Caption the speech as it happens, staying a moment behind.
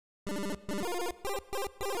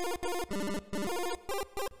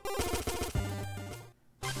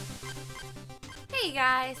Hey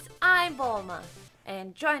guys, I'm Bulma,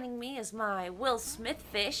 and joining me is my Will Smith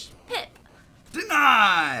fish, Pip.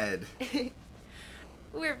 Denied!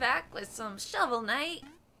 We're back with some Shovel Knight.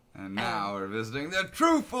 And now we're visiting the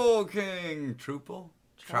Truffle King. Truffle?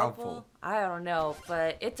 Truffle? I don't know,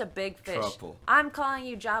 but it's a big fish. Truffle. I'm calling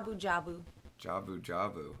you Jabu Jabu. Jabu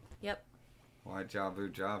Jabu? Yep. Why Jabu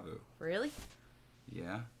Jabu? Really?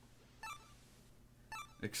 Yeah.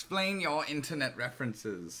 Explain your internet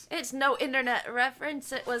references. It's no internet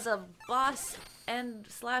reference, it was a boss and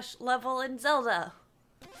slash level in Zelda.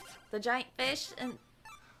 The giant fish and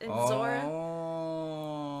Zora.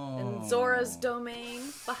 Oh. In Zora's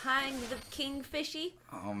domain, behind the king fishy.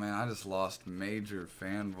 Oh man, I just lost major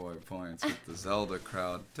fanboy points with the Zelda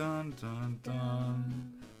crowd. Dun dun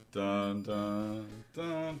dun. Dun dun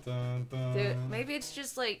dun dun dun. Dude, maybe it's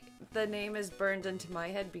just like the name is burned into my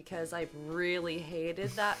head because I really hated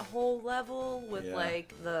that whole level with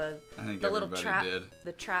like the little trap,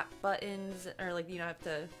 the trap buttons, or like you have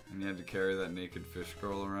to. And you had to carry that naked fish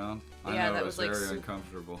girl around. I Yeah, know, that it was was, like, very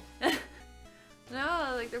uncomfortable.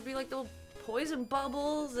 No, like there'd be like little poison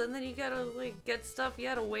bubbles, and then you gotta like get stuff. You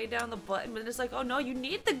gotta weigh down the button, but it's like, oh no, you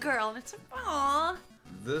need the girl, and it's like, aw.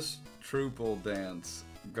 This Truffle dance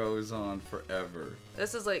goes on forever.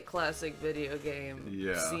 This is like classic video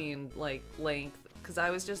game scene like length, because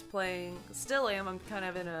I was just playing, still am, I'm kind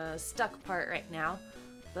of in a stuck part right now,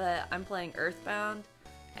 but I'm playing Earthbound,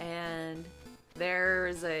 and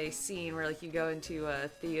there's a scene where like you go into a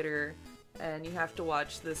theater and you have to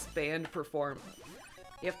watch this band perform.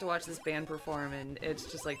 You have to watch this band perform, and it's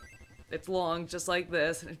just like, it's long just like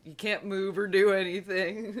this, and you can't move or do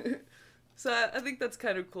anything. So I think that's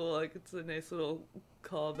kind of cool, like it's a nice little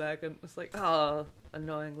callback, and it's like, oh,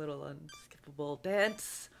 annoying little unskippable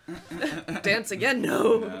dance. Dance again?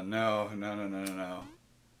 No. Yeah, no.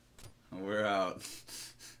 We're out.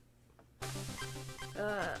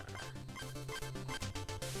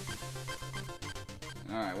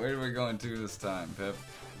 Alright, where are we going to this time, Pip?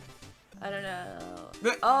 I don't know.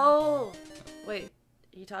 Oh! Wait,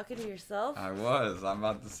 are you talking to yourself? I was. I'm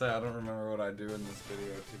about to say, I don't remember what I do in this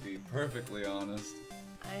video, to be perfectly honest.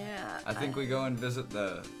 I think we go and visit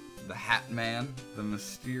the Hat Man, the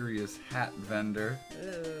mysterious hat vendor.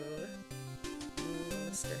 Ooh,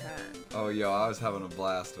 Mr. Hat. Oh, yo, I was having a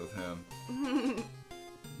blast with him.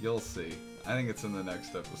 You'll see. I think it's in the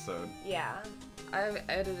next episode. Yeah. I've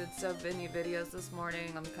edited so many videos this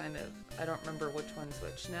morning, I don't remember which one's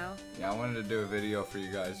which now. Yeah, I wanted to do a video for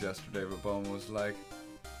you guys yesterday, but Bone was like,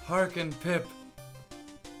 "Harkin, Pip!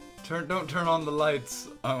 Don't turn on the lights.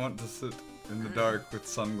 I want to sit in the dark with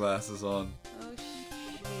sunglasses on." Oh,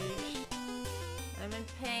 sheesh. I'm in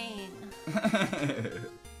pain.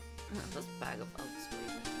 This bag of oats, I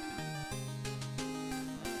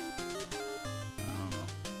don't know.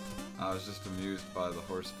 I was just amused by the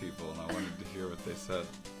horse people, and I wanted to hear what they said.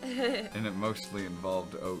 And it mostly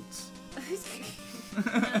involved oats.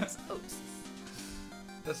 That's oats.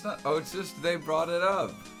 That's not oats, just they brought it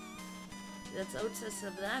up. That's oatsis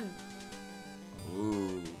of them.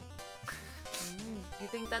 Ooh. You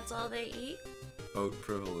think that's all they eat? Oat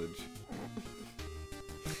privilege.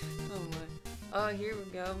 Oh my. Oh, here we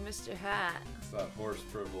go, Mr. Hat. It's that horse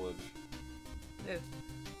privilege. If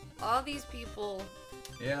all these people...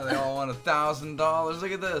 Yeah, they all want $1,000.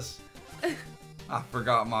 Look at this. I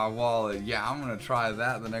forgot my wallet. Yeah, I'm gonna try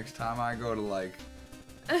that the next time I go to like...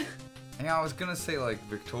 Yeah, I was gonna say like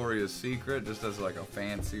Victoria's Secret, just as like a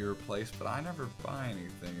fancier place, but I never buy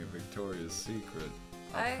anything at Victoria's Secret.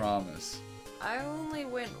 I promise. I only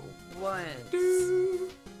went once.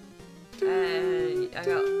 And I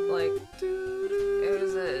got like, it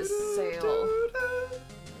was a sale. Oh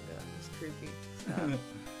my god, it's creepy. Stop.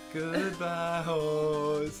 Goodbye,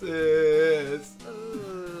 horses. I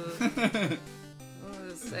was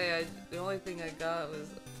gonna say, the only thing I got was,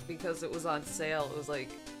 because it was on sale, it was like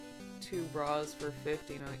 2 bras for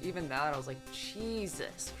 $50. Even that, I was like,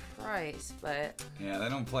 Jesus Christ, but... Yeah, they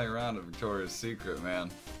don't play around at Victoria's Secret,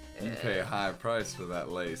 man. You pay a high price for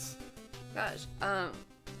that lace. Gosh, kind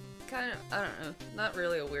of, I don't know, not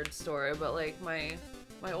really a weird story, but like my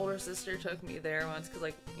older sister took me there once, because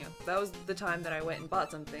like, you know, that was the time that I went and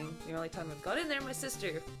bought something. The only time I've gone in there, my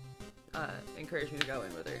sister encouraged me to go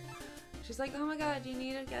in with her. She's like, oh my god, you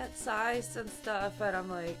need to get sized and stuff, and I'm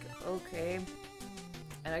like, okay.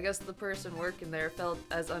 And I guess the person working there felt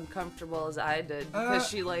as uncomfortable as I did, because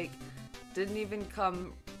she like didn't even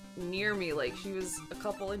come near me. Like, she was a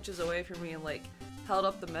couple inches away from me and like held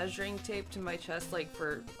up the measuring tape to my chest like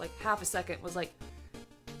for like half a second, was like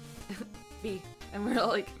B, and we're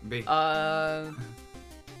like, B.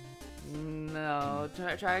 No,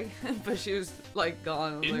 try. But she was like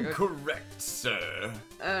gone. Incorrect, sir.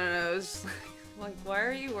 I don't know. It was like, why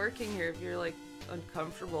are you working here if you're like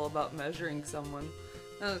uncomfortable about measuring someone?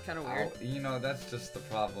 That was kind of weird. Oh, you know, that's just the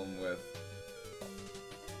problem with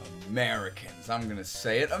Americans. I'm gonna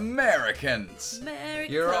say it, Americans.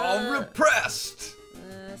 America. You're all repressed.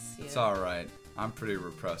 Yeah. It's all right. I'm pretty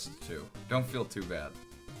repressed too. Don't feel too bad.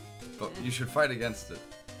 But you should fight against it.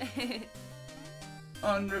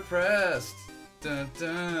 Unrepressed. Dun,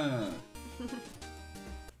 dun.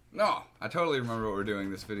 No, I totally remember what we're doing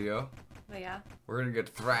this video. Oh, yeah? We're gonna get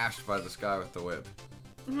thrashed by this guy with the whip.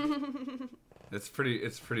 It's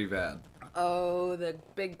pretty bad. Oh, the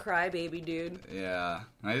big crybaby dude. Yeah.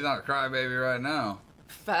 Now, he's not a crybaby right now.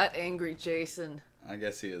 Fat, angry Jason. I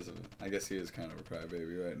guess he is kind of a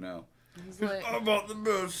crybaby right now. He's like, I bought the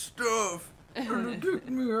best stuff. And it took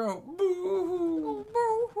me out. Boo-hoo.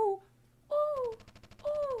 Boo-hoo. Oh,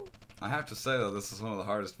 oh. I have to say though, this is one of the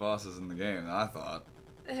hardest bosses in the game. I thought.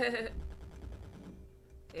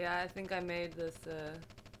 Yeah, I think I made this.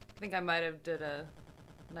 I think I might have did a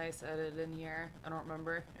nice edit in here. I don't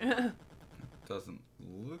remember. Doesn't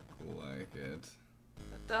look like it.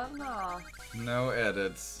 Don't know. No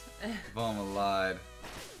edits. Bulma lied.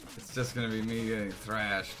 It's just gonna be me getting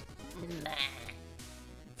thrashed. Nah.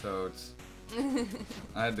 So it's.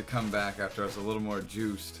 I had to come back after I was a little more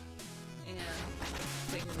juiced. Yeah.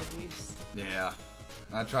 Taking the juice. Yeah.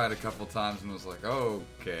 I tried a couple times and was like,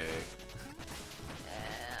 okay. Yeah.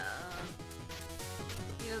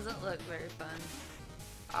 He doesn't look very fun.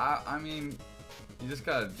 I mean, you just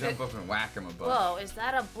gotta jump up and whack him a bunch. Whoa, is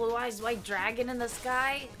that a blue-eyed white dragon in the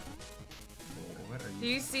sky? What are you? Do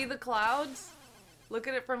you see the clouds? Look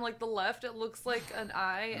at it from like the left. It looks like an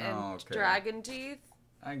eye and dragon teeth.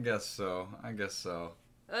 I guess so. I guess so.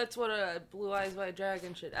 That's what a blue-eyed white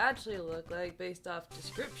dragon should actually look like based off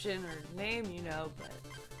description or name, you know, but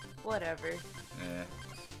whatever. Yeah.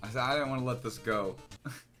 I said I didn't want to let this go.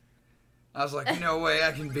 I was like, no way,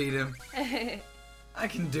 I can beat him. I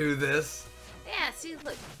can do this. Yeah, see,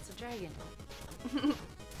 look, it's a dragon.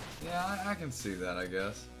 Yeah, I can see that, I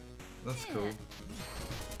guess. That's cool.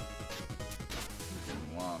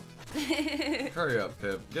 Getting whomped. Hurry up,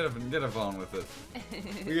 Pip. Get up on with it.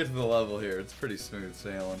 We get to the level here. It's pretty smooth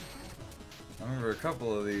sailing. I remember a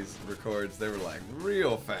couple of these records, they were like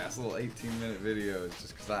real fast, little 18-minute videos,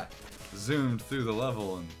 just because I zoomed through the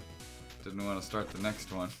level and didn't want to start the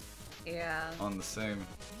next one. Yeah. On the same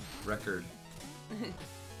record.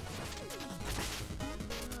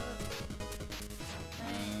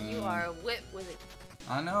 You are a whip with it.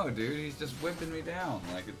 I know, dude. He's just whipping me down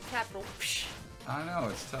like it's Capital. I know,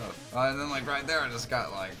 it's tough. And then like right there, I just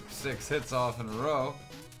got like 6 hits off in a row,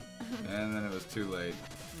 and then it was too late.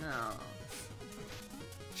 No.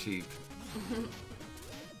 Cheap. You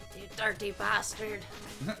dirty bastard.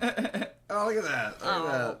 Oh, look at that. Look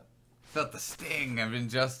at that. Felt the sting of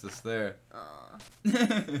injustice there.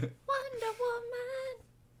 Wonder Woman.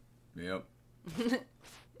 Yep.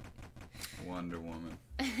 Wonder Woman.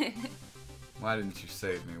 Why didn't you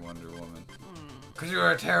save me, Wonder Woman? Because you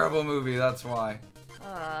were a terrible movie, that's why.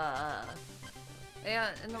 Yeah,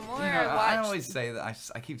 and the more you know, I watch... I always say that,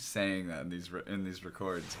 I keep saying that in these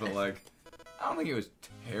records, but like, I don't think it was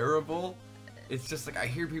terrible. It's just like, I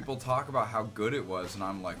hear people talk about how good it was, and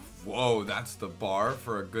I'm like, whoa, that's the bar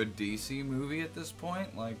for a good DC movie at this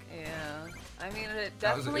point? Like... Yeah. I mean, it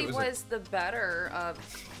definitely was the better of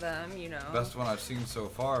them, you know. Best one I've seen so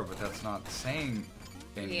far, but that's not saying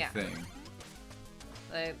anything.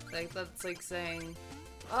 Yeah. Like that's like saying,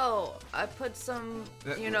 oh, I put some,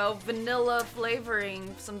 you know, vanilla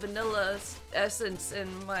flavoring, some vanilla essence in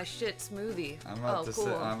my shit smoothie. I'm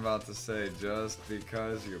about to say, just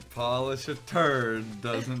because you polish a turd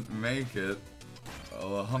doesn't make it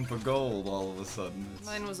a hump of gold all of a sudden.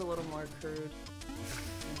 Mine was a little more crude.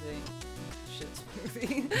 Shit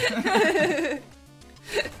smoothie.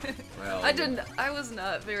 Well, I was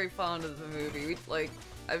not very fond of the movie. Like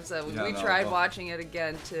I've said, we no, tried watching it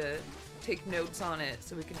again to take notes on it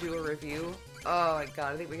so we could do a review. Oh my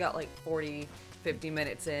god, I think we got like 40, 50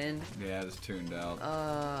 minutes in. Yeah, just tuned out.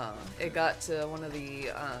 It got to one of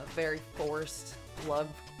the very forced love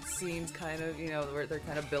scenes, kind of, you know, where they're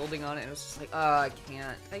kind of building on it. And it was just like, oh, I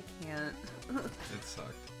can't. It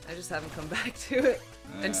sucked. I just haven't come back to it.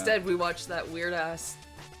 Yeah. Instead, we watched that weird ass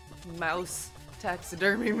mouse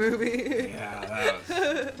taxidermy movie. Yeah,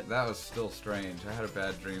 that was still strange. I had a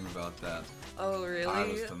bad dream about that. Oh, really? I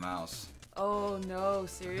was the mouse. Oh, no,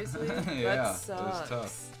 seriously? Yeah, that sucks. It was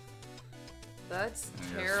tough. That's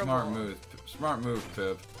yeah, terrible. Smart move,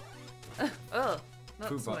 Pip. Oh,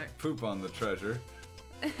 not smart. Poop on the treasure.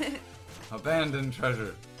 Abandoned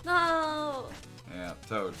treasure. No! Yeah,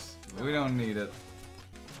 totes. We don't need it.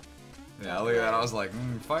 Yeah, look at that. I was like,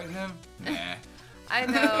 fight him? Nah. I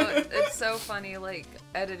know. It's so funny, like,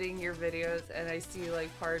 editing your videos, and I see, like,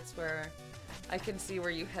 parts where I can see where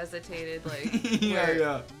you hesitated, like,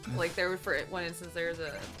 yeah. Like, there were, for one instance, there's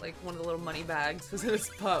a, like, one of the little money bags was in a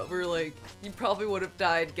spot where, like, you probably would have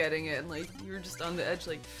died getting it, and, like, you were just on the edge,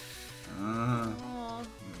 like,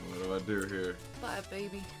 What do I do here? Bye,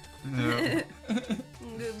 baby. Yep.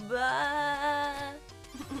 Goodbye.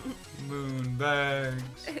 Moon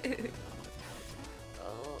bags.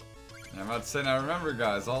 Oh. I'm about to say, now remember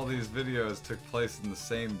guys, all these videos took place in the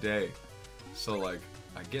same day. So like,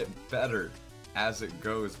 I get better as it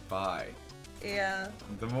goes by. Yeah.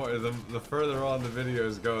 The further on the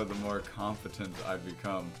videos go, the more competent I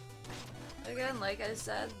become. Again, like I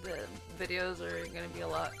said, the videos are gonna be a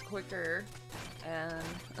lot quicker, and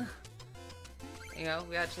you know,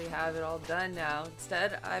 we actually have it all done now.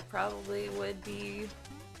 Instead, I probably would be,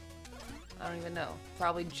 I don't even know,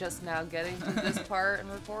 probably just now getting to this part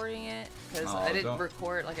and recording it, because I didn't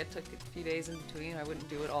record, like I took a few days in between. I wouldn't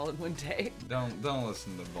do it all in one day. Don't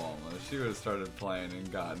listen to Bulma. She would have started playing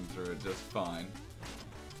and gotten through it just fine.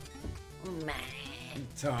 Man.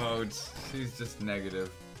 Toads. She's just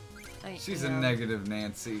negative. She's a know. Negative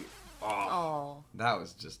Nancy. Oh. That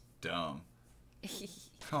was just dumb.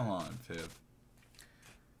 Come on, Pip.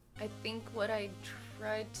 I think what I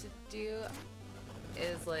tried to do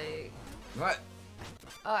is like... What?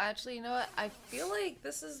 Oh, actually, you know what? I feel like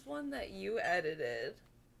this is one that you edited.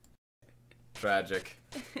 Tragic.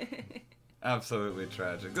 Absolutely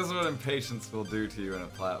tragic. This is what impatience will do to you in a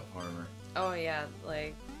platformer. Oh yeah,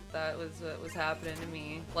 like, that was what was happening to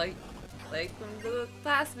me. Like from the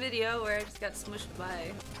last video where I just got smushed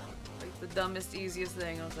by, like, the dumbest, easiest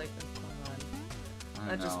thing. I was like, oh, come on.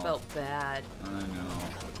 That just felt bad. I know.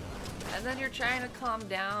 And then you're trying to calm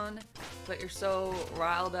down, but you're so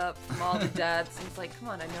riled up from all the deaths, and it's like, come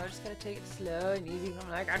on, I know I just gotta take it slow and easy. I'm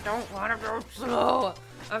like, I don't want to go slow.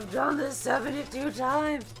 I've done this 72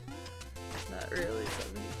 times. Not really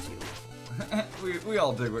 72. we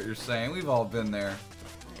all dig what you're saying. We've all been there.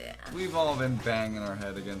 Yeah. We've all been banging our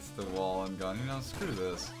head against the wall and gone, you know, screw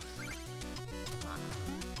this.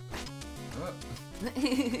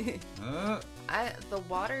 The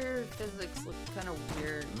water physics look kind of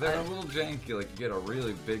weird. They're a little janky, like you get a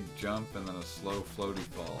really big jump and then a slow floaty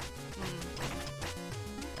fall.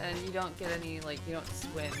 And you don't get any, like, you don't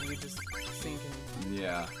swim, you just sink in.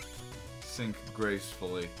 Yeah. Sink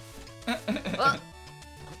gracefully. Oh.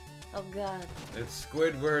 Oh god. It's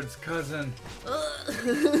Squidward's cousin.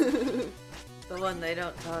 The one they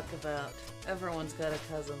don't talk about. Everyone's got a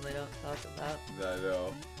cousin they don't talk about. I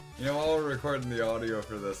know. You know, while we're recording the audio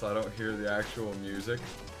for this, I don't hear the actual music.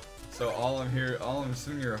 So all I'm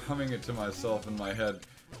sitting here humming it to myself in my head.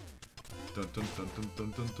 Dun dun dun dun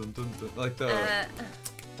dun dun dun dun dun. Like that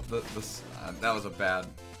was a bad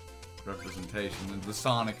representation. The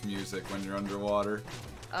Sonic music when you're underwater.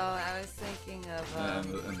 Oh, I was thinking of and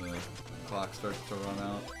the clock starts to run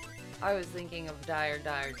out. I was thinking of Dire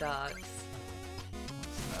Dire Dogs.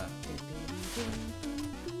 What's that?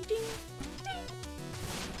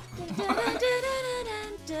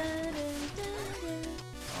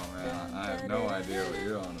 Oh man, I have no idea what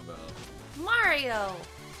you're on about. Mario!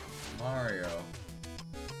 Mario.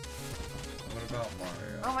 What about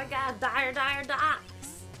Mario? Oh my god, Dire Dire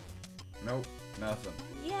Dogs! Nope, nothing.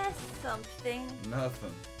 Yes, something.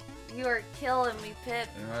 Nothing. You are killing me, Pip.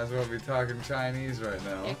 You might as well be talking Chinese right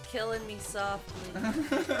now. You're killing me softly.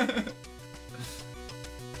 Damn.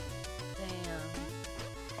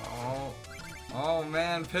 Oh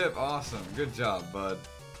man, Pip, awesome. Good job, bud.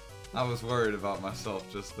 I was worried about myself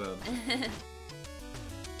just then.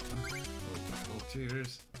 Little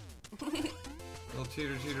cheaters. Little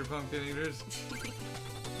cheater pumpkin eaters.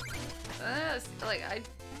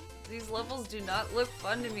 These levels do not look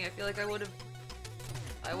fun to me. I feel like I would have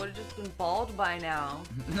just been bald by now.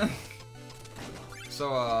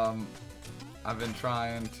 So, I've been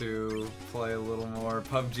trying to play a little more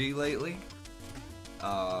PUBG lately.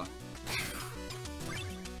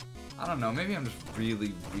 I don't know, maybe I'm just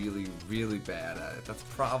really, really, really bad at it. That's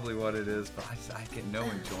probably what it is, but I get no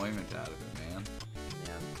enjoyment out of it, man.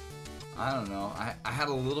 Yeah. I don't know. I had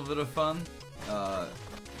a little bit of fun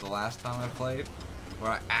the last time I played,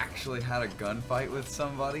 where I actually had a gunfight with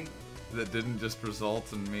somebody that didn't just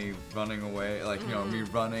result in me running away, like, you know, me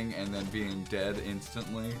running and then being dead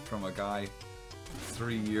instantly from a guy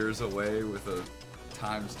 3 years away with a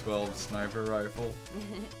 ×12 sniper rifle.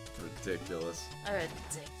 Ridiculous.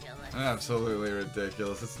 Ridiculous. Absolutely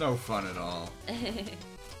ridiculous. It's no fun at all.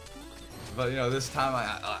 But, you know, this time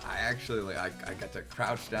I actually, like, I got to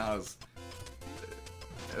crouch down.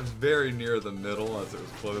 It was very near the middle as it was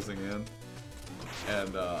closing in.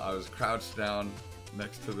 And I was crouched down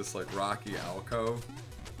next to this, like, rocky alcove.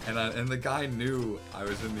 And the guy knew I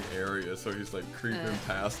was in the area, so he's, like, creeping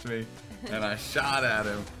past me. And I shot at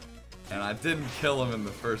him. And I didn't kill him in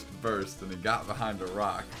the first burst, and he got behind a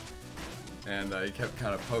rock. And he kept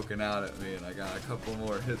kind of poking out at me, and I got a couple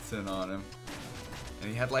more hits in on him. And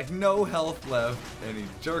he had like no health left, and he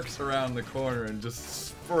jerks around the corner and just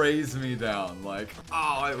sprays me down. Like,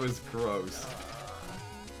 oh, it was gross.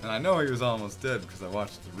 And I know he was almost dead because I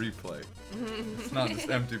watched the replay. It's not just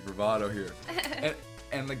empty bravado here.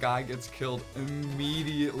 And the guy gets killed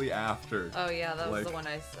immediately after. Oh yeah, that was the one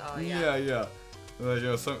I saw. Yeah. You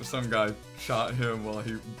know, some guy shot him while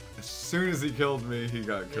as soon as he killed me, he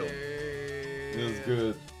got killed. It was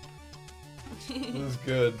good. It was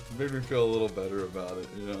good. It made me feel a little better about it,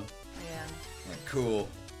 you know? Yeah. Like, cool.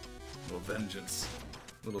 Little vengeance.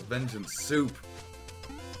 Little vengeance soup.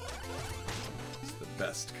 It's the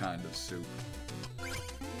best kind of soup.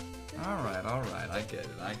 Alright, I get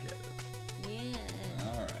it. Yeah.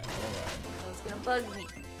 Alright. That was gonna bug me.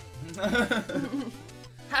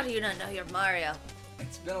 How do you not know you're Mario?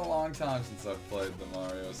 It's been a long time since I've played the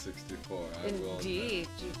Mario 64. Indeed,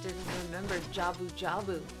 you didn't remember Jabu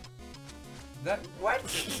Jabu. That what?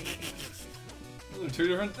 Those are two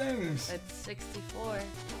different things. It's 64.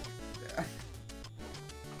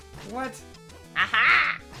 What?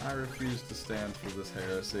 Aha! I refuse to stand for this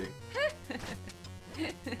heresy.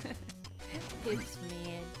 It's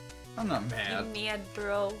mad. I'm not mad. You mad,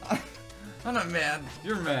 bro. I'm not mad.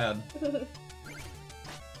 You're mad.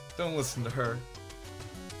 Don't listen to her.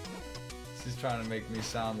 She's trying to make me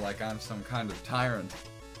sound like I'm some kind of tyrant.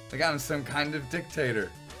 Like I'm some kind of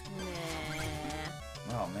dictator. Nah.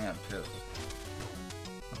 Oh man, Pip.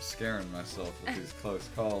 I'm scaring myself with these close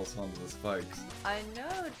calls onto the spikes. I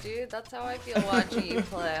know, dude. That's how I feel watching you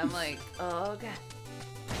play. I'm like, oh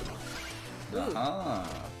god. Uh-huh.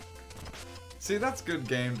 See, that's good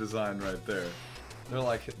game design right there. They're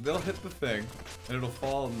like, they'll hit the thing, and it'll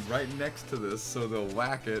fall right next to this, so they'll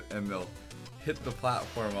whack it, and they'll hit the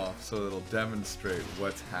platform off, so it'll demonstrate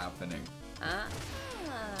what's happening.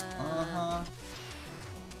 Uh-huh.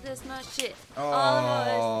 That's not shit.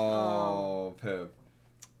 Oh, Pip.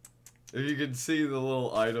 If you can see the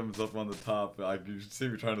little items up on the top, you can see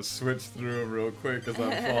me trying to switch through them real quick as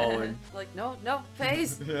I'm falling. Like, no,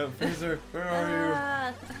 phase. Yeah, Phaser, where are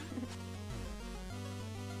you?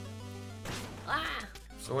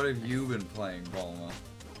 So what have you been playing, Bulma?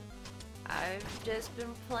 I've just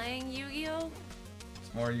been playing Yu-Gi-Oh!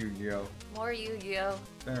 It's more Yu-Gi-Oh! More Yu-Gi-Oh!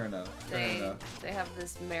 Fair enough. They have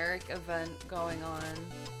this Merrick event going on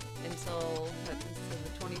until the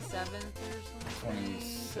 27th or something?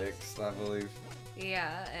 26th, I believe.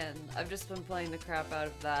 Yeah, and I've just been playing the crap out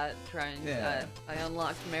of that, trying I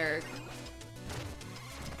unlocked Merrick.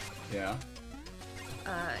 Yeah?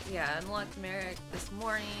 I unlocked Merrick this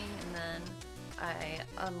morning, and then I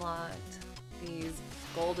unlocked these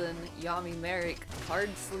golden Yami Merrick card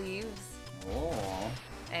sleeves. Oh.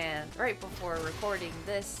 And right before recording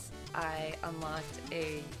this, I unlocked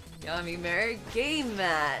a Yami Merrick game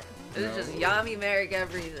mat. It was just Yami Merrick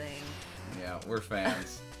everything. Yeah, we're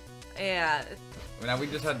fans. Yeah. Now, we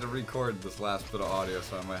just had to record this last bit of audio,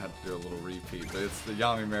 so I might have to do a little repeat. But it's the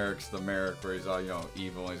Yami Merrick's the Merrick where he's all,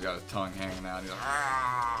 evil, and he's got his tongue hanging out, and he's like,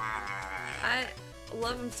 I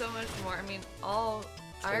love him so much more. I mean, I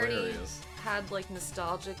already had like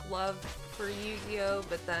nostalgic love for Yu-Gi-Oh,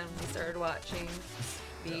 but then we started watching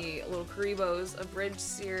the little Karibo's abridged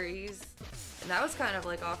series, and that was kind of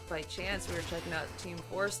like off by chance. We were checking out the Team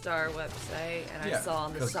 4-Star website, and I saw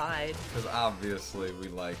on the side. Because obviously we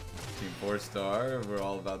like Team 4-Star, we're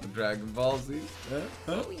all about the Dragon Ball Z.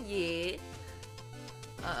 Oh yeah.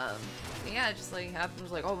 Yeah, it just like happened.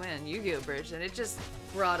 Was like, oh man, Yu-Gi-Oh! Bridge, and it just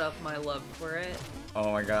brought up my love for it.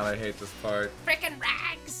 Oh my god, I hate this part. Frickin'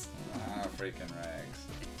 rags! Ah, freaking rags.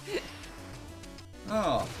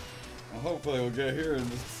 Oh, well, hopefully we'll get here in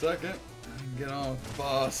just a second and get on with the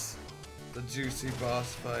boss, the juicy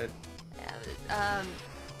boss fight. Yeah,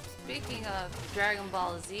 speaking of Dragon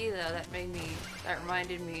Ball Z, though, that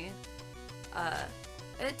reminded me,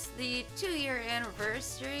 it's the 2-year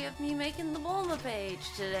anniversary of me making the Bulma page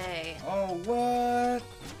today. Oh, what?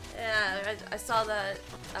 Yeah, I saw that,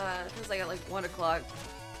 it was like at like 1 o'clock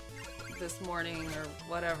this morning or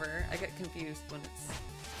whatever. I get confused when it's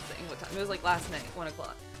saying what time. It was like last night, 1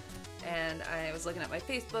 o'clock. And I was looking at my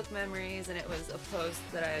Facebook memories, and it was a post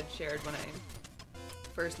that I had shared when I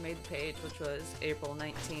first made the page, which was April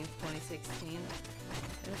 19th, 2016.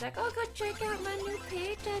 It was like, oh, go check out my new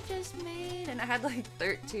page I just made. And I had like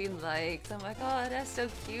 13 likes. I'm like, oh, that's so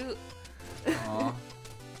cute. Aw.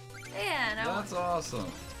 Yeah, and That's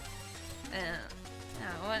awesome. And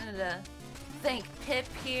I wanted to thank Pip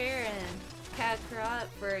here and Kakarot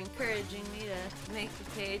for encouraging me to make the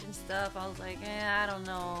page and stuff. I was like, I don't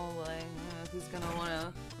know, like, who's gonna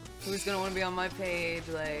wanna be on my page,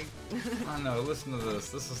 like. I know, listen to this.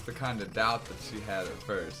 This is the kind of doubt that she had at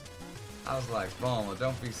first. I was like, Bulma,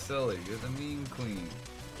 don't be silly. You're the meme queen.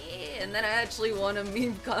 Yeah, and then I actually won a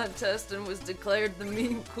meme contest and was declared the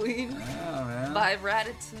meme queen. Yeah, man. By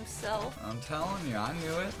Raditz himself. I'm telling you, I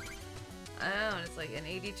knew it. I know, and it's like an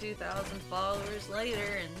 82,000 followers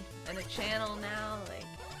later and a channel now, like,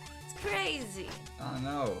 it's crazy. I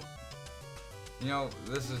know. You know,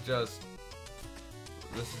 this is just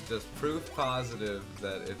proof positive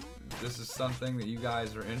that if this is something that you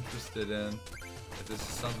guys are interested in, if this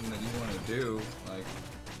is something that you want to do, like,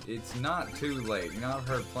 it's not too late. You know, I've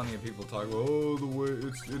heard plenty of people talk about, oh,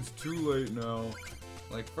 it's too late now.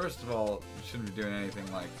 Like, first of all, you shouldn't be doing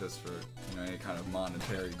anything like this for, you know, any kind of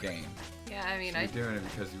monetary gain. Yeah, I mean, you're doing it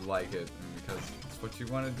because you like it and because it's what you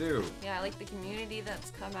want to do. Yeah, I like the community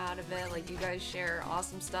that's come out of it. Like, you guys share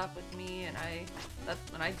awesome stuff with me, and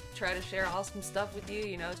when I try to share awesome stuff with you,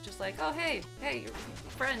 you know, it's just like, oh, hey, you're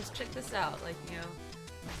friends, check this out. Like, you know,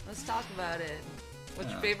 let's talk about it.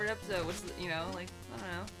 What's your favorite episode? What's, you know, like, I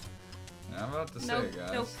don't know. Yeah, I'm about to say,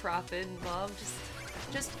 guys. No profit involved,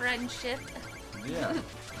 just friendship. Yeah,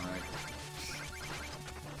 like,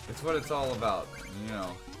 it's what it's all about, you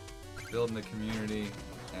know, building the community,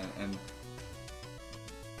 and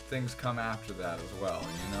things come after that as well,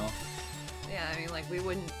 you know? Yeah, I mean, like, we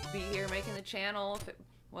wouldn't be here making the channel if it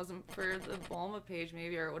wasn't for the Bulma page,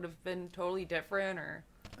 maybe, or it would have been totally different, or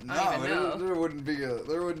I don't even know. There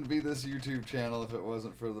wouldn't be this YouTube channel if it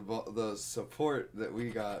wasn't for the support that we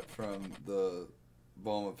got from the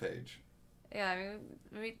Bulma page. Yeah, I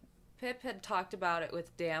mean, Pip had talked about it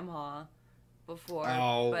with Damhaw before.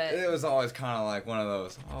 Oh, but it was always kind of like one of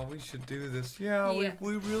those, oh, we should do this. Yeah,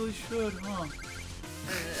 we really should, huh?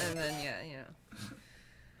 And then, yeah, you know.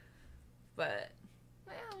 But,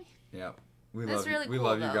 well. Yeah. We love really you. We cool,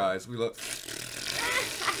 love though. you guys. We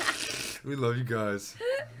love you guys.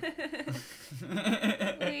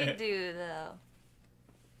 We do, though.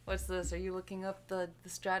 What's this? Are you looking up the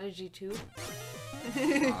strategy, too?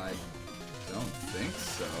 I don't think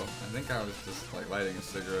so. I think I was just like lighting a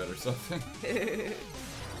cigarette or something.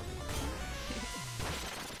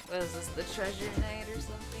 What is this, the treasure night or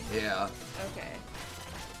something? Yeah. Okay.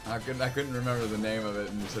 I couldn't remember the name of it,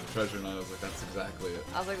 and you said treasure night. I was like, that's exactly it.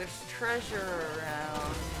 I was like, there's treasure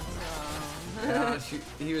around. Yeah,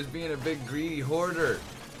 he was being a big greedy hoarder.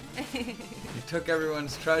 He took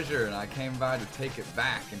everyone's treasure, and I came by to take it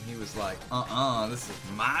back, and he was like, this is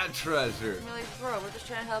my treasure. I'm like, bro, we're just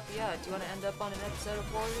trying to help you out. Do you want to end up on an episode of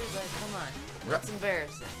Hoarders? Like, come on. That's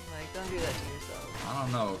embarrassing. Like, don't do that to yourself. I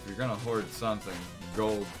don't know. If you're going to hoard something,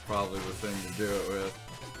 gold's probably the thing to do it with.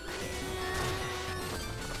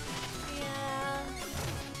 Yeah.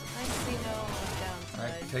 I see no downside.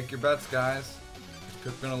 Alright, take your bets, guys.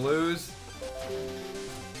 Cook's going to lose.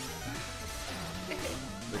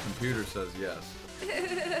 The computer says yes.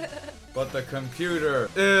 But the computer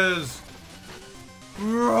is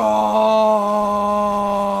wrong!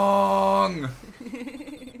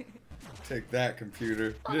 Take that,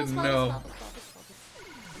 computer. Didn't know.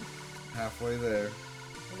 Halfway there.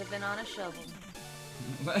 Living on a shovel.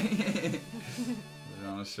 Living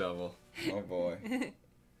on a shovel. Oh boy.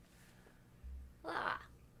 Ah,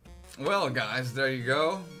 Well, guys, there you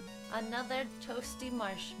go. another toasty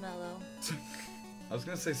marshmallow. I was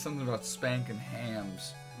gonna say something about spanking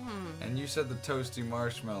hams. And you said the toasty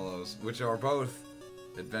marshmallows, which are both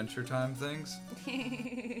Adventure Time things.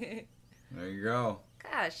 There you go.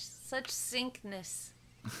 Gosh, such syncness.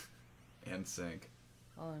 In sync.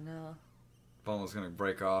 Oh no. Bulma's gonna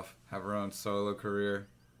break off, have her own solo career.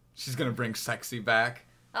 She's gonna bring sexy back.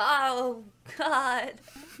 Oh God.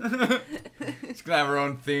 She's gonna have her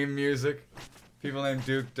own theme music. People named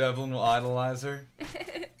Duke Devlin will idolize her.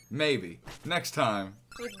 Maybe. Next time.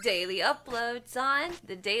 With daily uploads on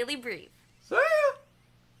The Daily Brief.